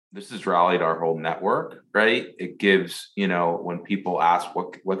this has rallied our whole network, right? It gives, when people ask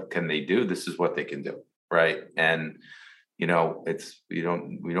what can they do, this is what they can do, right? And we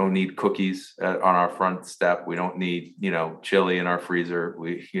don't need cookies on our front step. We don't need, chili in our freezer.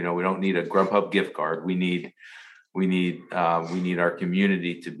 We don't need a Grubhub gift card. We need our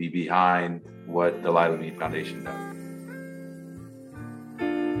community to be behind what the Lilabean Foundation does.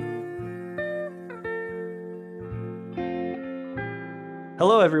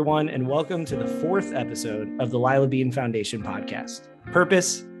 Hello, everyone, and welcome to the fourth episode of the Lilabean Foundation podcast,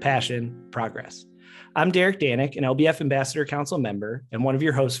 Purpose, Passion, Progress. I'm Derek Danick, an LBF Ambassador Council member and one of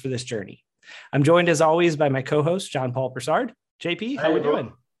your hosts for this journey. I'm joined, as always, by my co-host, John Paul Broussard. JP, how are we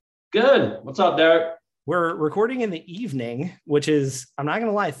doing? Good. What's up, Derek? We're recording in the evening, which is, I'm not going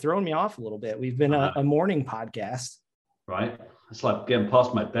to lie, throwing me off a little bit. We've been a morning podcast. Right. It's like getting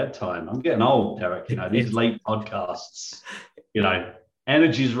past my bedtime. I'm getting old, Derek. These late podcasts,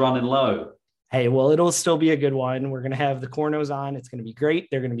 energy's running low. Hey, well, it'll still be a good one. We're going to have the Cornos on. It's going to be great.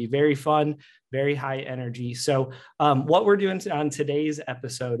 They're going to be very fun, very high energy. So what we're doing on today's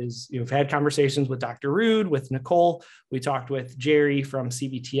episode is, we've had conversations with Dr. Rude, with Nicole. We talked with Jerry from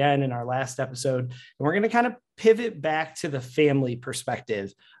CBTN in our last episode, and we're going to kind of pivot back to the family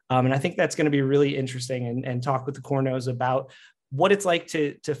perspective. And I think that's going to be really interesting and talk with the Cornos about what it's like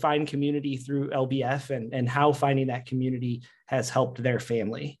to find community through LBF and how finding that community has helped their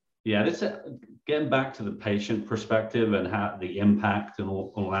family. Yeah, this getting back to the patient perspective and how the impact and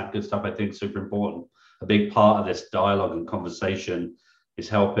all that good stuff, I think is super important. A big part of this dialogue and conversation is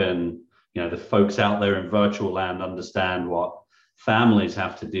helping, the folks out there in virtual land understand what families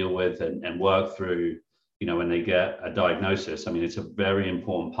have to deal with and work through, when they get a diagnosis. I mean, it's a very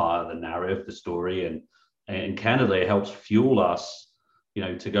important part of the narrative, the story, and candidly, it helps fuel us,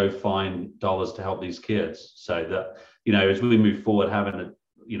 to go find dollars to help these kids. So that, as we move forward, having a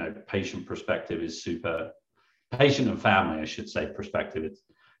patient perspective is super, patient and family, I should say, perspective.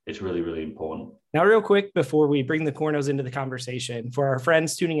 It's really, really important. Now, real quick, before we bring the Cornos into the conversation, for our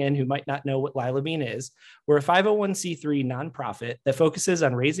friends tuning in who might not know what Lilabean is, we're a 501c3 nonprofit that focuses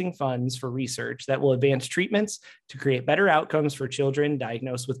on raising funds for research that will advance treatments to create better outcomes for children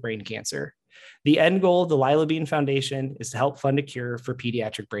diagnosed with brain cancer. The end goal of the Lilabean Foundation is to help fund a cure for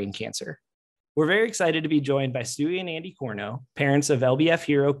pediatric brain cancer. We're very excited to be joined by Stewi and Andy Corno, parents of LBF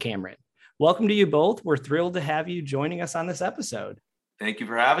Hero Cameron. Welcome to you both. We're thrilled to have you joining us on this episode. Thank you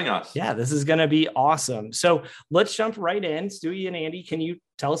for having us. Yeah, this is going to be awesome. So let's jump right in. Stewi and Andy, can you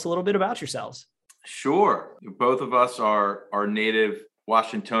tell us a little bit about yourselves? Sure. Both of us are native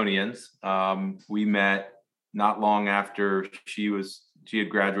Washingtonians. We met not long after she had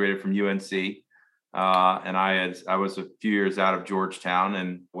graduated from UNC. And I was a few years out of Georgetown.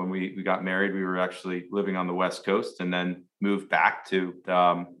 And when we got married, we were actually living on the West Coast and then moved back to,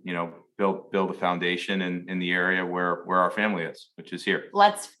 build a foundation in the area where our family is, which is here.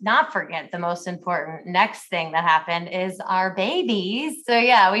 Let's not forget the most important next thing that happened is our babies. So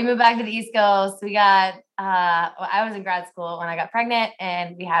yeah, we moved back to the East Coast. We got, I was in grad school when I got pregnant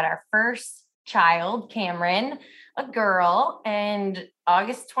and we had our first child, Cameron, a girl, in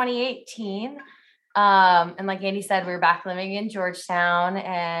August 2018. And like Andy said, we were back living in Georgetown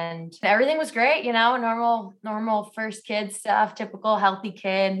and everything was great, normal first kid stuff, typical healthy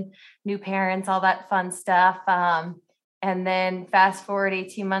kid, new parents, all that fun stuff. And then fast forward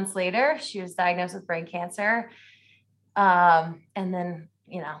 18 months later, she was diagnosed with brain cancer. And then,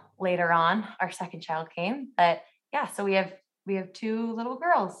 later on, our second child came. But yeah, so we have two little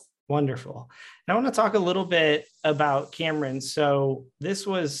girls. Wonderful. I want to talk a little bit about Cameron. So this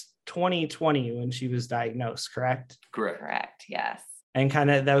was 2020 when she was diagnosed, correct? Correct. Yes. And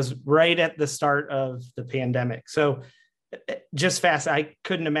that was right at the start of the pandemic. So just fast, I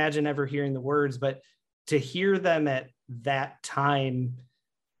couldn't imagine ever hearing the words, but to hear them at that time,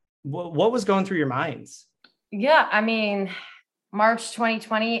 what was going through your minds? Yeah. I mean, March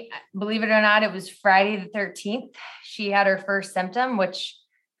 2020, believe it or not, it was Friday the 13th. She had her first symptom, which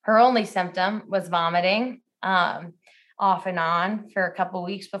her only symptom was vomiting. Off and on for a couple of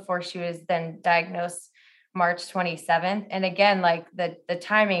weeks before she was then diagnosed March 27th. And again, like the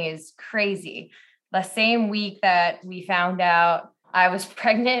timing is crazy. The same week that we found out I was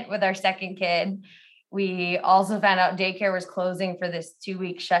pregnant with our second kid, we also found out daycare was closing for this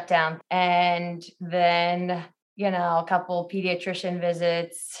 2-week shutdown. And then, a couple pediatrician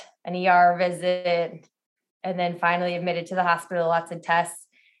visits, an ER visit, and then finally admitted to the hospital, lots of tests.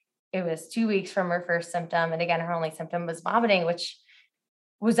 It was 2 weeks from her first symptom. And again, her only symptom was vomiting, which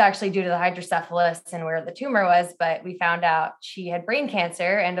was actually due to the hydrocephalus and where the tumor was. But we found out she had brain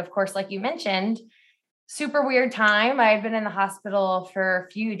cancer. And of course, like you mentioned, super weird time. I had been in the hospital for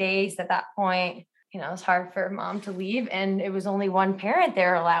a few days at that point. You know, it was hard for mom to leave, and it was only one parent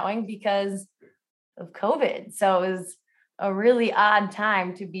they're allowing because of COVID. So it was a really odd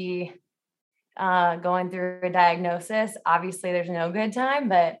time to be going through a diagnosis. Obviously, there's no good time,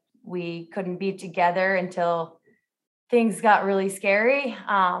 but we couldn't be together until things got really scary,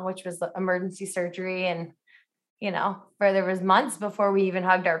 which was emergency surgery. And, you know, there was months before we even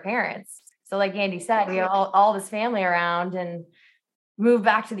hugged our parents. So like Andy said, we have all this family around and moved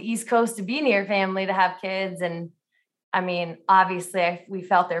back to the East Coast to be near family, to have kids. And I mean, obviously we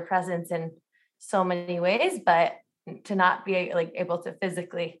felt their presence in so many ways, but to not be like able to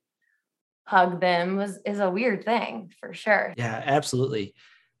physically hug them is a weird thing for sure. Yeah, absolutely.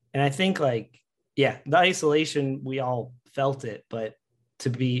 And I think like, yeah, the isolation, we all felt it, but to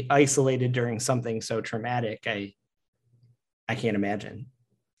be isolated during something so traumatic, I can't imagine.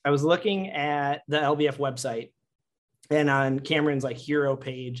 I was looking at the LBF website, and on Cameron's like hero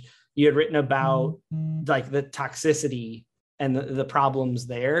page, you had written about like the toxicity and the problems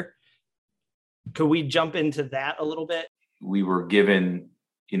there. Could we jump into that a little bit? We were given,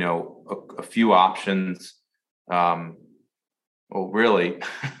 you know, a few options. Well, really,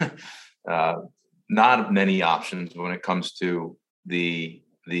 not many options when it comes to the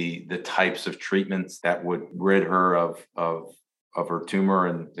types of treatments that would rid her of her tumor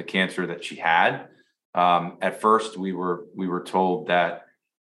and the cancer that she had. At first, we were told that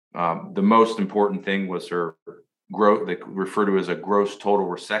the most important thing was her growth. They refer to as a gross total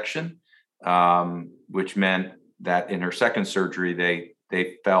resection, which meant that in her second surgery,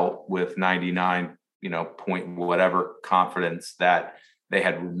 they felt with 99, point whatever confidence that they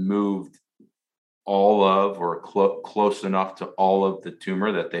had removed all of or close enough to all of the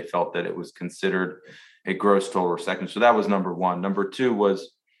tumor that they felt that it was considered a gross total resection. So that was number one. Number two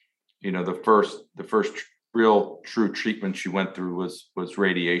was, the first real true treatment she went through was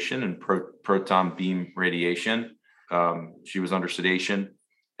radiation and proton beam radiation. She was under sedation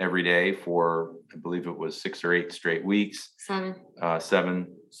every day for, I believe it was 6 or 8 straight weeks.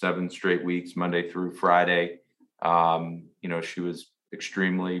 7 straight weeks, Monday through Friday. She was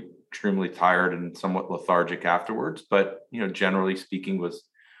extremely tired and somewhat lethargic afterwards, but, generally speaking, was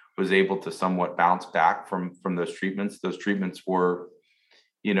able to somewhat bounce back from those treatments. Those treatments were,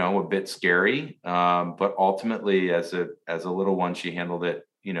 a bit scary, but ultimately as a little one, she handled it,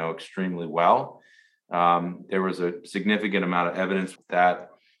 extremely well. There was a significant amount of evidence that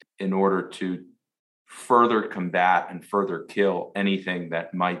in order to further combat and further kill anything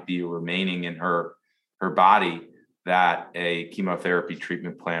that might be remaining in her body, that a chemotherapy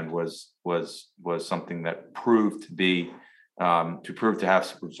treatment plan was something that proved to have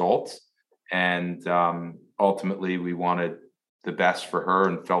some results. And ultimately, we wanted the best for her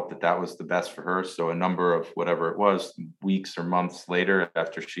and felt that was the best for her. So a number of whatever it was, weeks or months later,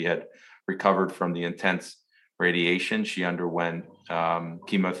 after she had recovered from the intense radiation, she underwent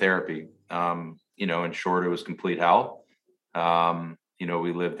chemotherapy. In short, it was complete hell.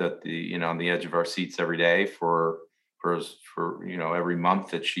 We lived at on the edge of our seats every day for every month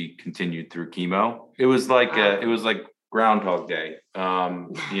that she continued through chemo. It was like Groundhog Day.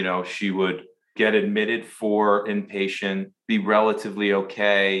 She would get admitted for inpatient, be relatively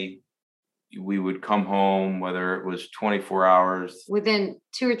okay. We would come home, whether it was 24 hours. Within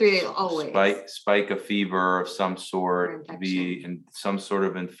 2 or 3 days, always. Spike a fever of some sort, be in some sort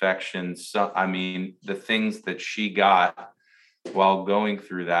of infection. So, the things that she got while going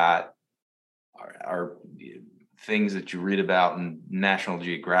through that are things that you read about in National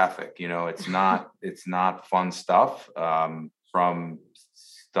Geographic. It's not fun stuff, from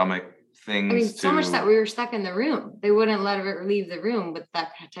stomach things. So much that we were stuck in the room. They wouldn't let her leave the room with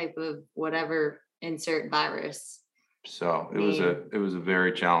that type of whatever insert virus. So it was a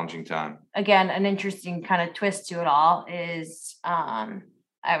very challenging time. Again, an interesting kind of twist to it all is I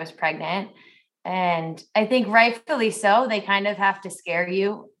was pregnant, and I think rightfully so. They kind of have to scare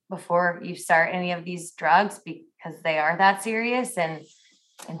you before you start any of these drugs because they are that serious. And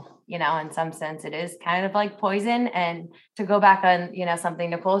in some sense it is kind of like poison. And to go back on, something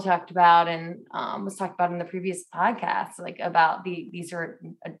Nicole talked about and was talked about in the previous podcast, like about these are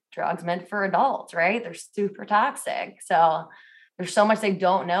drugs meant for adults, right? They're super toxic. So there's so much they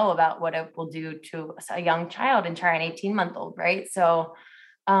don't know about what it will do to a young child and try an 18-month-old, right? So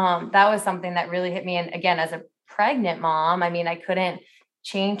that was something that really hit me. And again, as a pregnant mom, I couldn't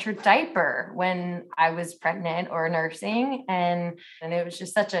change her diaper when I was pregnant or nursing. And it was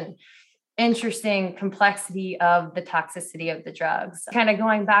just such an interesting complexity of the toxicity of the drugs. Kind of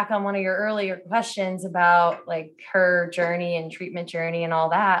going back on one of your earlier questions about like her journey and treatment journey and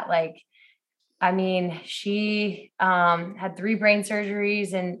all that, like I mean, she had 3 brain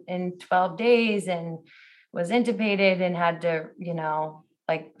surgeries in 12 days and was intubated and had to,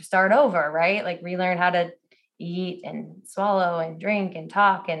 like start over, right? Like relearn how to eat and swallow and drink and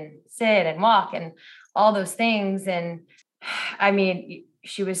talk and sit and walk and all those things. And I mean,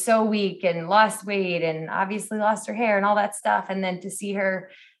 she was so weak and lost weight and obviously lost her hair and all that stuff. And then to see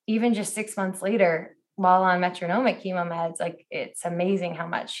her even just 6 months later while on metronomic chemo meds, like it's amazing how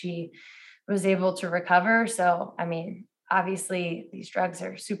much she was able to recover. So, I mean, obviously these drugs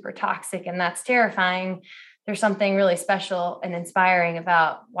are super toxic and that's terrifying. There's something really special and inspiring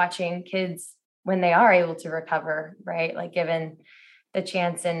about watching kids when they are able to recover, right? Like given the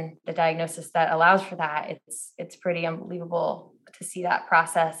chance and the diagnosis that allows for that, it's pretty unbelievable to see that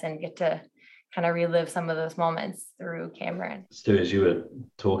process and get to kind of relive some of those moments through Cameron. Stu, as you were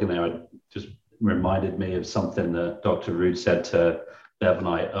talking there, it just reminded me of something that Dr. Rood said to Bev and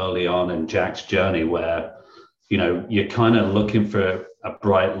I early on in Jack's journey, where, you're kind of looking for a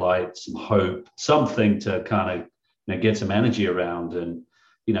bright light, some hope, something to kind of, get some energy around. And,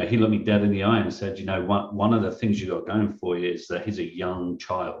 he looked me dead in the eye and said, one of the things you got going for you is that he's a young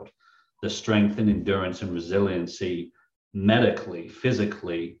child. The strength and endurance and resiliency medically,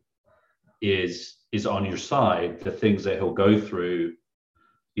 physically is on your side. The things that he'll go through,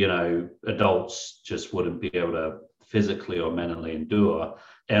 adults just wouldn't be able to physically or mentally endure.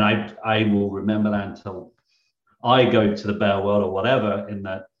 And I will remember that until I go to the bare world or whatever, in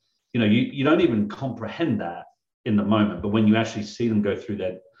that, you don't even comprehend that in the moment, but when you actually see them go through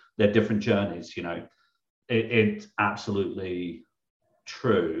their different journeys, it's absolutely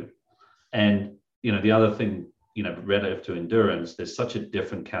true. And, the other thing, relative to endurance, there's such a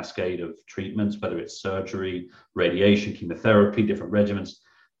different cascade of treatments, whether it's surgery, radiation, chemotherapy, different regimens,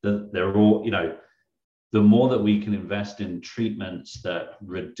 that they're all, the more that we can invest in treatments that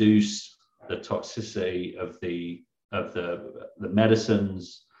reduce the toxicity of the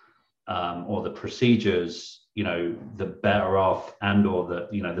medicines or the procedures, the better off or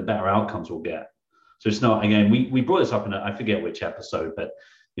the better outcomes we'll get. So it's not, again, we brought this up in I forget which episode, but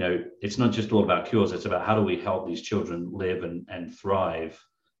it's not just all about cures. It's about how do we help these children live and thrive.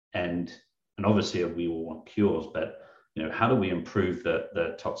 And obviously we all want cures, but how do we improve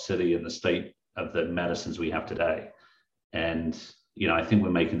the toxicity and the state of the medicines we have today? And I think we're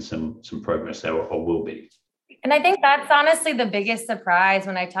making some progress there, or will be. And I think that's honestly the biggest surprise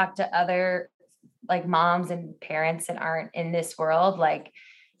when I talk to other like moms and parents that aren't in this world. Like,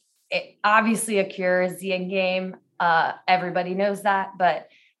 obviously a cure is the end game. Everybody knows that, but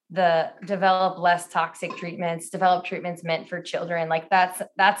develop less toxic treatments, develop treatments meant for children. Like that's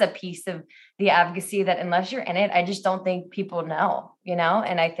a piece of the advocacy that unless you're in it, I just don't think people know,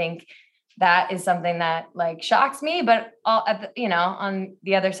 and I think that is something that like shocks me, but on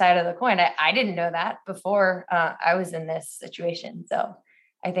the other side of the coin, I didn't know that before I was in this situation. So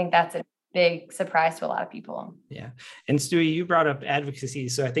I think that's a big surprise to a lot of people. Yeah. And Stewie, you brought up advocacy.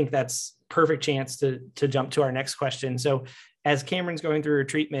 So I think that's perfect chance to jump to our next question. So as Cameron's going through her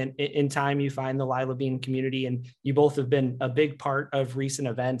treatment, in time, you find the Lilabean community, and you both have been a big part of recent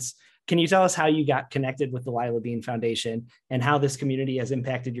events. Can you tell us how you got connected with the Lilabean Foundation and how this community has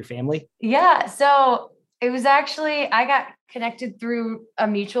impacted your family? Yeah. So it was actually, I got connected through a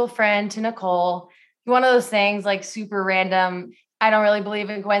mutual friend to Nicole. One of those things like super random. I don't really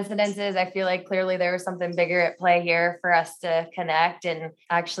believe in coincidences. I feel like clearly there was something bigger at play here for us to connect. And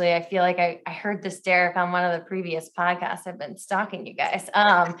actually, I feel like I heard this, Derek, on one of the previous podcasts. I've been stalking you guys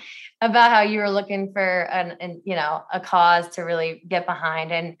about how you were looking for a cause to really get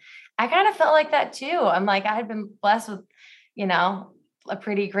behind. And I kind of felt like that too. I'm like, I had been blessed with, a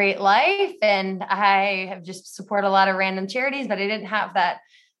pretty great life. And I have just supported a lot of random charities, but I didn't have that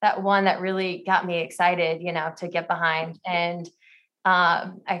one that really got me excited, to get behind. And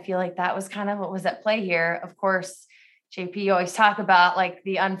I feel like that was kind of what was at play here. Of course, JP, you always talk about like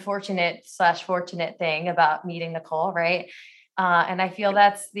the unfortunate/fortunate thing about meeting Nicole, right? And I feel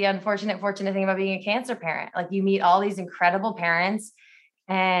that's the fortunate thing about being a cancer parent. Like you meet all these incredible parents,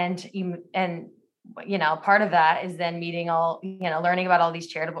 and part of that is then meeting learning about all these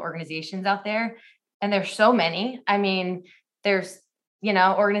charitable organizations out there. And there's so many. I mean, there's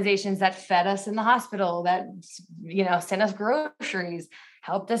organizations that fed us in the hospital, that, sent us groceries,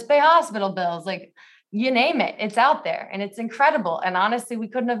 helped us pay hospital bills, like you name it, it's out there and it's incredible. And honestly, we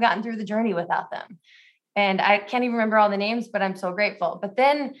couldn't have gotten through the journey without them. And I can't even remember all the names, but I'm so grateful. But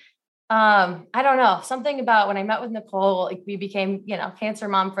then, I don't know, something about when I met with Nicole, like we became, cancer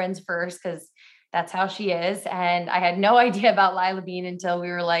mom friends first, because that's how she is. And I had no idea about Lilabean until we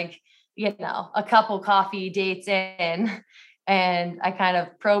were like, a couple coffee dates in. And I kind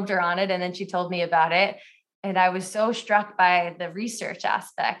of probed her on it, and then she told me about it. And I was so struck by the research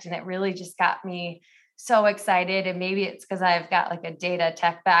aspect, and it really just got me so excited. And maybe it's because I've got like a data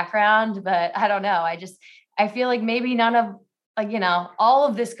tech background, but I don't know. I feel like maybe none of all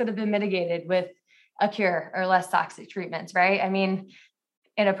of this could have been mitigated with a cure or less toxic treatments, right? I mean,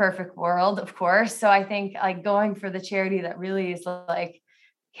 in a perfect world, of course. So I think like going for the charity that really is like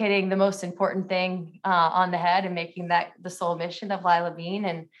hitting the most important thing on the head and making that the sole mission of Lilabean,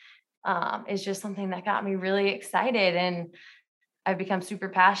 and is just something that got me really excited. And I've become super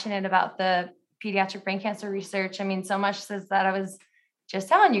passionate about the pediatric brain cancer research. I mean, so much says that I was just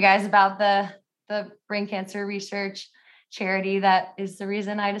telling you guys about the brain cancer research charity. That is the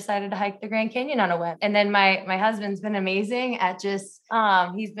reason I decided to hike the Grand Canyon on a whim. And then my husband's been amazing at just,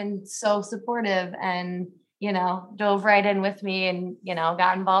 he's been so supportive and, dove right in with me and,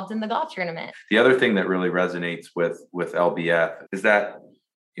 got involved in the golf tournament. The other thing that really resonates with LBF is that,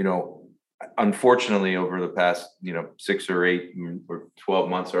 unfortunately over the past, 6 or 8 or 12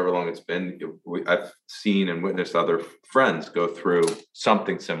 months, however long it's been, I've seen and witnessed other friends go through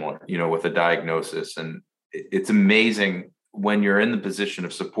something similar, with a diagnosis. And it's amazing when you're in the position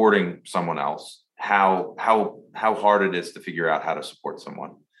of supporting someone else, how hard it is to figure out how to support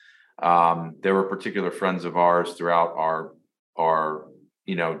someone. There were particular friends of ours throughout our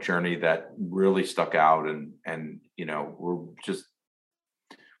journey that really stuck out and were just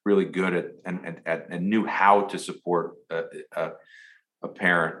really good at and knew how to support a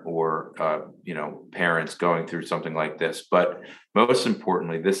parent or parents going through something like this. But most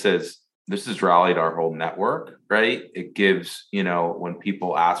importantly, this has rallied our whole network, right? It gives, when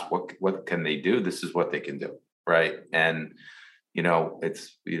people ask what can they do, this is what they can do, right? And we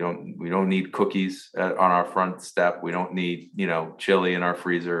don't need cookies on our front step. We don't need chili in our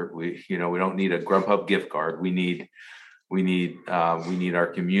freezer. We don't need a Grubhub gift card. We need our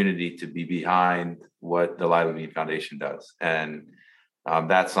community to be behind what the Lilabean Foundation does, and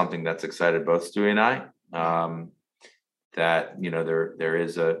that's something that's excited both Stewie and I. That there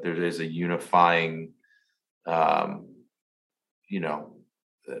is a unifying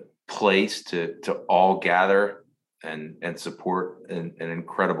place to all gather and support an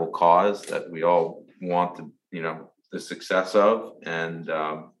incredible cause that we all want the success of, and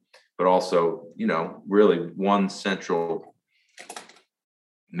but also really one central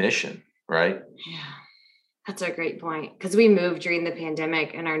mission, right? Yeah, that's a great point, because we moved during the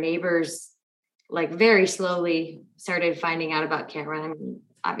pandemic and our neighbors like very slowly started finding out about Cameron. I mean,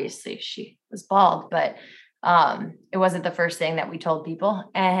 obviously she was bald, but it wasn't the first thing that we told people.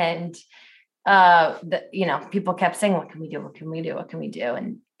 And people kept saying, what can we do? What can we do? What can we do?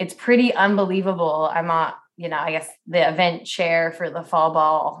 And it's pretty unbelievable. I'm I guess the event chair for the fall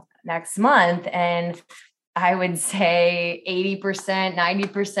ball next month. And I would say 80%,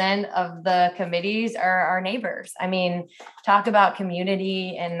 90% of the committees are our neighbors. I mean, talk about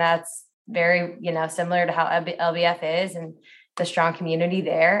community, and that's very, similar to how LBF is and the strong community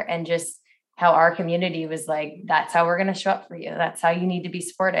there, and just how our community was like, that's how we're going to show up for you. That's how you need to be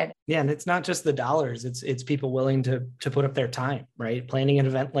supported. Yeah. And it's not just the dollars, it's people willing to put up their time, right? Planning an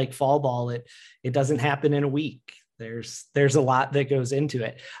event like fall ball, it doesn't happen in a week. There's a lot that goes into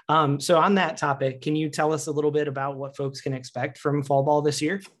it. So on that topic, can you tell us a little bit about what folks can expect from fall ball this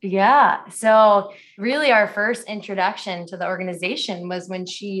year? Yeah. So really our first introduction to the organization was when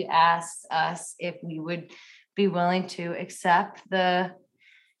she asked us if we would be willing to accept the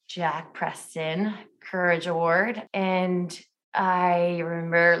Jack Preston Courage Award. And I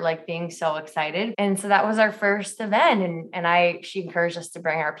remember like being so excited. And so that was our first event. And she encouraged us to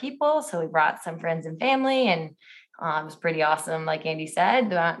bring our people. So we brought some friends and family, and it was pretty awesome. Like Andy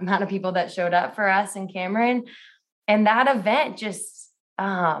said, the amount of people that showed up for us and Cameron, and that event just,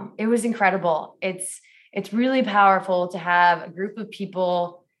 it was incredible. It's really powerful to have a group of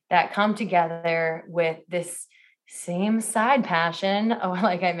people that come together with this same side passion,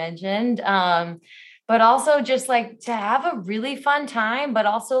 like I mentioned, but also just like to have a really fun time, but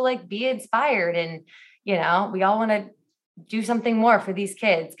also like be inspired. And, we all want to do something more for these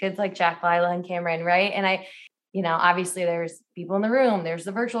kids like Jack, Lila, and Cameron. Right. And obviously there's people in the room, there's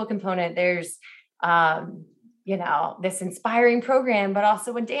the virtual component, there's, this inspiring program, but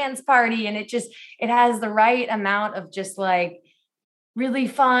also a dance party. And it has the right amount of just like really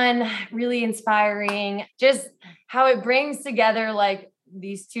fun, really inspiring, just how it brings together like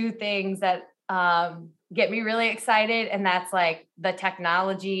these two things that get me really excited. And that's like the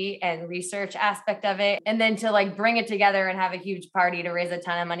technology and research aspect of it. And then to like bring it together and have a huge party to raise a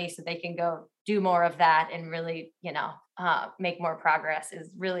ton of money so they can go do more of that and really, make more progress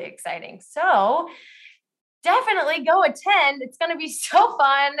is really exciting. So definitely go attend. It's going to be so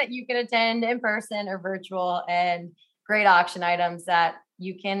fun. You can attend in person or virtual, and great auction items that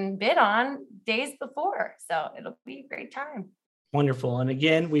you can bid on days before. So it'll be a great time. Wonderful. And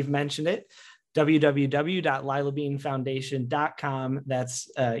again, we've mentioned it, www.lilabeanfoundation.com. That's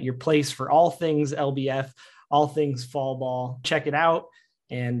your place for all things LBF, all things fall ball. Check it out.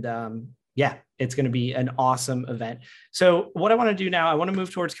 And it's going to be an awesome event. So what I want to do now, I want to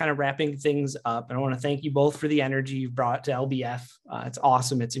move towards kind of wrapping things up. And I want to thank you both for the energy you've brought to LBF. It's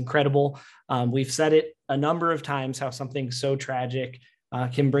awesome. It's incredible. We've said it a number of times, how something so tragic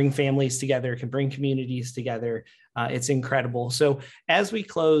can bring families together, can bring communities together. It's incredible. So as we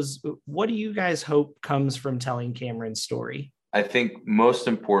close, what do you guys hope comes from telling Cameron's story? I think most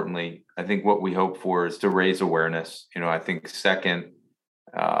importantly, I think what we hope for is to raise awareness. I think second,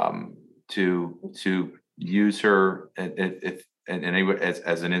 to use her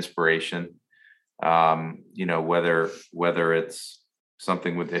as an inspiration, whether it's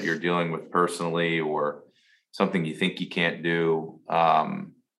something that you're dealing with personally or something you think you can't do,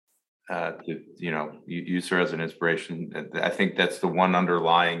 use her as an inspiration. I think that's the one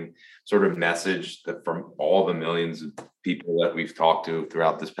underlying sort of message that from all the millions of people that we've talked to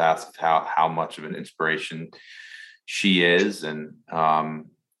throughout this past, how much of an inspiration she is. And,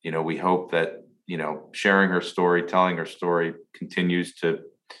 we hope that, sharing her story, telling her story continues to,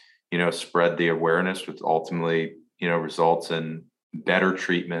 spread the awareness, which ultimately, results in better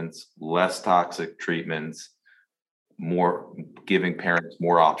treatments, less toxic treatments, more giving parents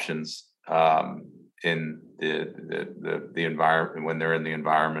more options in the environment when they're in the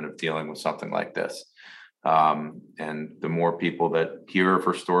environment of dealing with something like this. And the more people that hear of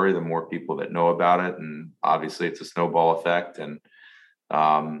her story, the more people that know about it. And obviously it's a snowball effect. And,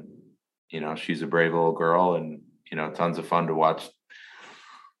 she's a brave little girl, and, tons of fun to watch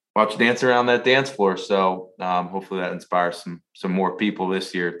dance around that dance floor. So hopefully that inspires some more people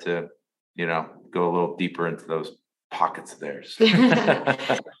this year to, go a little deeper into those pockets of theirs. And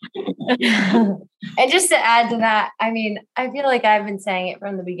just to add to that, I feel like I've been saying it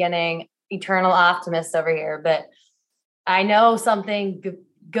from the beginning, eternal optimist over here, but I know something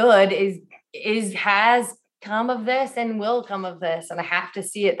good has come of this and will come of this. And I have to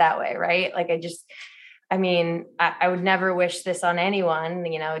see it that way. Right. Like I would never wish this on anyone.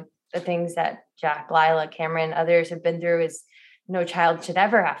 The things that Jack, Lila, Cameron, others have been through is no child should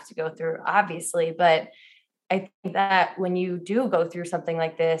ever have to go through, obviously. But I think that when you do go through something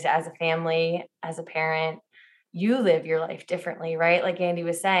like this as a family, as a parent, you live your life differently, right? Like Andy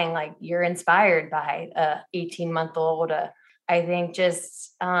was saying, like you're inspired by a 18-month-old. I think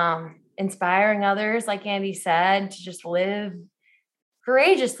just inspiring others, like Andy said, to just live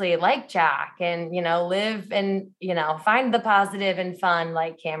courageously like Jack, and, live and, find the positive and fun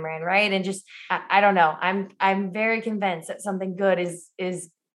like Cameron, right? And just, I don't know, I'm very convinced that something good is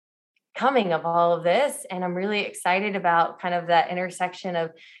coming of all of this. And I'm really excited about kind of that intersection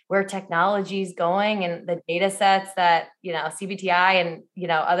of where technology is going and the data sets that, CBTI and,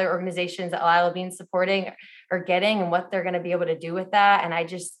 other organizations that Lilabean's supporting are getting, and what they're going to be able to do with that. And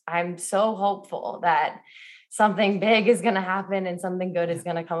I'm so hopeful that something big is going to happen and something good is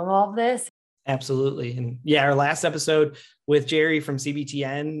going to come of all of this. Absolutely. And our last episode with Jerry from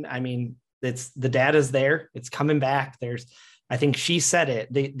CBTN, the data's there, it's coming back. I think she said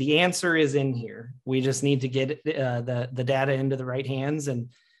it. The answer is in here. We just need to get the data into the right hands and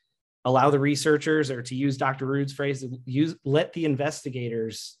allow the researchers, or to use Dr. Rood's phrase, let the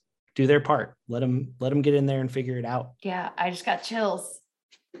investigators do their part. Let them get in there and figure it out. Yeah, I just got chills.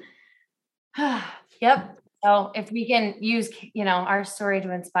 Yep. So if we can use, our story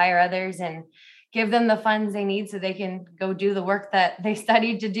to inspire others and give them the funds they need so they can go do the work that they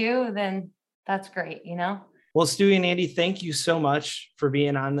studied to do, then that's great, Well, Stewi and Andy, thank you so much for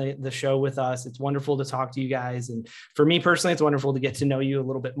being on the show with us. It's wonderful to talk to you guys. And for me personally, it's wonderful to get to know you a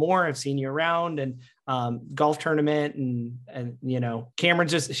little bit more. I've seen you around and golf tournament and Cameron,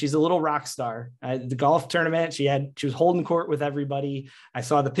 she's a little rock star. The golf tournament, she was holding court with everybody. I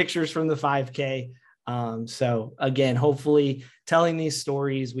saw the pictures from the 5K. So again, hopefully telling these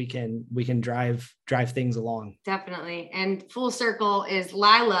stories, we can drive things along. Definitely. And full circle is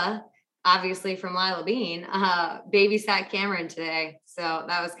Lila, obviously from Lilabean, babysat Cameron today. So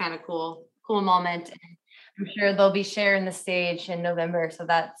that was kind of cool moment. I'm sure they'll be sharing the stage in November. So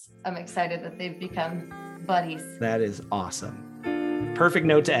I'm excited that they've become buddies. That is awesome. Perfect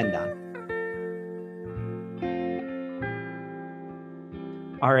note to end on.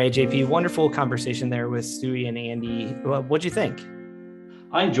 All right, JP, wonderful conversation there with Stewi and Andy. What'd you think?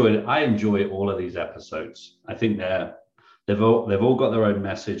 I enjoyed it. I enjoy all of these episodes. I think they're they've all got their own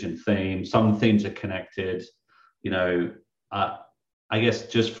message and theme. Some themes are connected. You know, I guess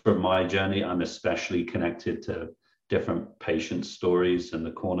just from my journey, I'm especially connected to different patient stories, and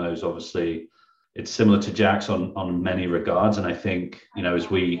the Cornos, obviously, it's similar to Jack's on many regards. And I think, you know, as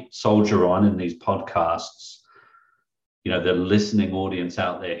we soldier on in these podcasts, you know, the listening audience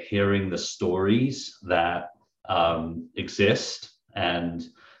out there hearing the stories that exist, and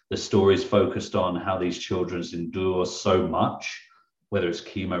the stories focused on how these children endure so much, whether it's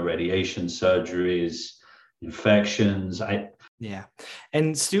chemo, radiation, surgeries, infections. Yeah.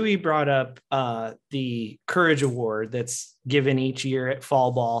 And Stewie brought up the Courage Award that's given each year at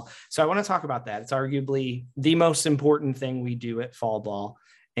Fall Ball. So I want to talk about that. It's arguably the most important thing we do at Fall Ball.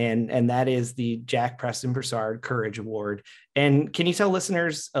 And that is the Jack Preston Broussard Courage Award. And can you tell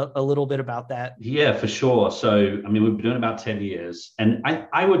listeners a little bit about that? Yeah, for sure. So, I mean, we've been doing about 10 years. And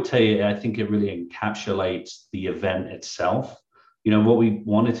I would tell you, I think it really encapsulates the event itself. You know, what we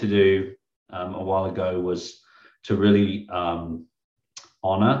wanted to do a while ago was to really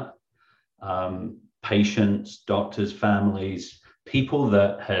honor patients, doctors, families, people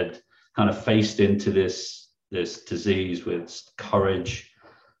that had kind of faced into this disease with courage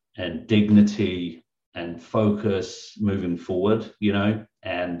and dignity and focus moving forward, you know.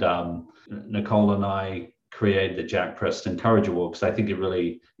 And Nicole and I created the Jack Preston Courage Award because I think it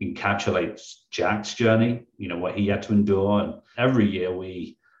really encapsulates Jack's journey, you know, what he had to endure. And every year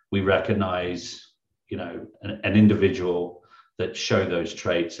we recognize, you know, an individual that show those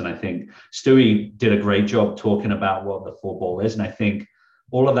traits. And I think Stewie did a great job talking about what the Fall Ball is. And I think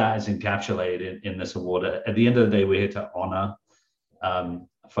all of that is encapsulated in this award. At the end of the day, we're here to honor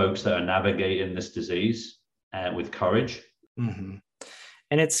folks that are navigating this disease with courage. Mm-hmm.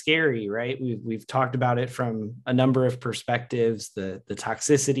 And it's scary, right? We've talked about it from a number of perspectives, the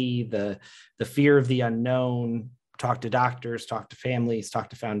toxicity, the fear of the unknown. Talk to doctors, talk to families,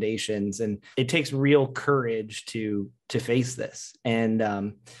 talk to foundations, and it takes real courage to face this. And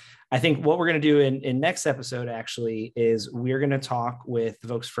I think what we're going to do in next episode actually is we're going to talk with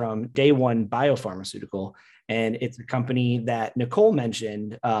folks from Day One Biopharmaceutical, and it's a company that Nicole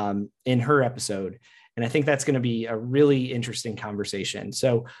mentioned in her episode. And I think that's going to be a really interesting conversation.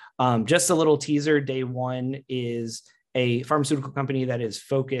 So just a little teaser, Day One is a pharmaceutical company that is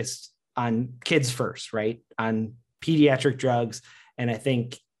focused on kids first, right? On pediatric drugs. And I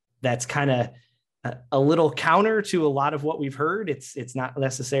think that's kind of a little counter to a lot of what we've heard. It's not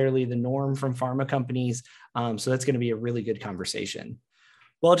necessarily the norm from pharma companies. So that's going to be a really good conversation.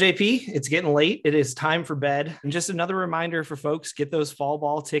 Well, JP, it's getting late. It is time for bed. And just another reminder for folks, get those Fall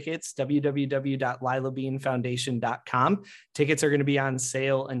Ball tickets, www.lilabeanfoundation.com. Tickets are going to be on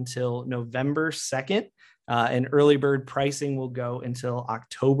sale until November 2nd, and early bird pricing will go until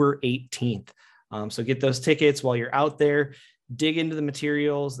October 18th. So get those tickets while you're out there. Dig into the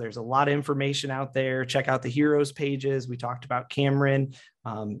materials. There's a lot of information out there. Check out the heroes pages. We talked about Cameron.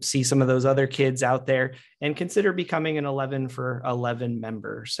 See some of those other kids out there, and consider becoming an 11 for 11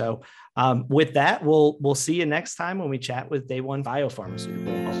 member. So with that, we'll see you next time when we chat with Day One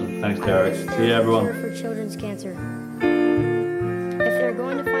Biopharmaceutical. Awesome. Thanks, Derek. See you, everyone. For children's cancer. If they're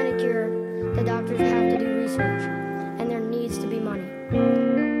going to find a cure, the doctors have to do research, and there needs to be money.